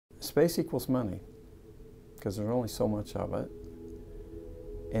Space equals money, because there's only so much of it,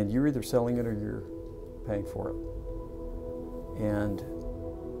 and you're either selling it or you're paying for it. And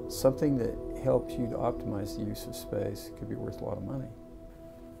something that helps you to optimize the use of space could be worth a lot of money.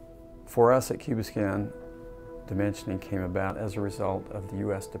 For us at Cubiscan, dimensioning came about as a result of the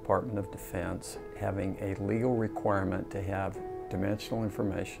U.S. Department of Defense having a legal requirement to have dimensional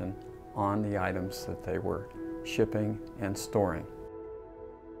information on the items that they were shipping and storing.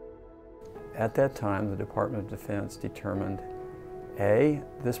 At that time, the Department of Defense determined, A,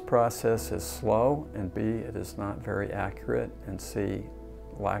 this process is slow, and B, it is not very accurate, and C,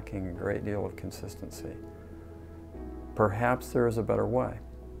 lacking a great deal of consistency. Perhaps there is a better way.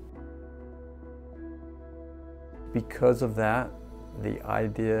 Because of that, the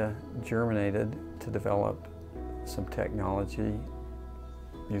idea germinated to develop some technology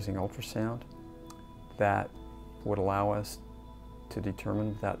using ultrasound that would allow us to determine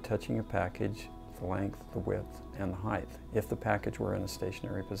without touching a package the length, the width, and the height if the package were in a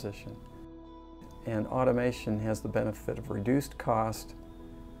stationary position. And automation has the benefit of reduced cost,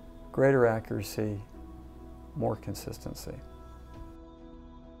 greater accuracy, more consistency.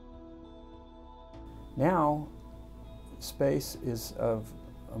 Now, space is of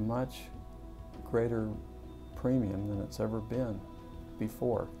a much greater premium than it's ever been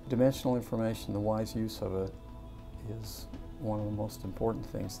before. Dimensional information, the wise use of it, is one of the most important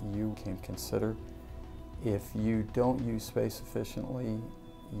things that you can consider. If you don't use space efficiently,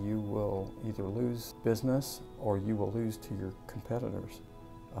 you will either lose business or you will lose to your competitors.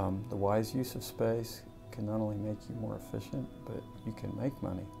 The wise use of space can not only make you more efficient, but you can make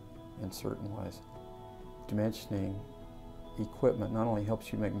money in certain ways. Dimensioning equipment not only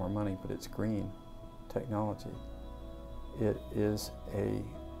helps you make more money, but it's green technology. It is a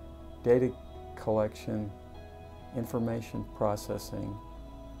data collection, information processing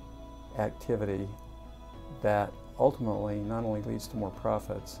activity that ultimately not only leads to more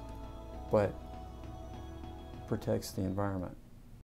profits, but protects the environment.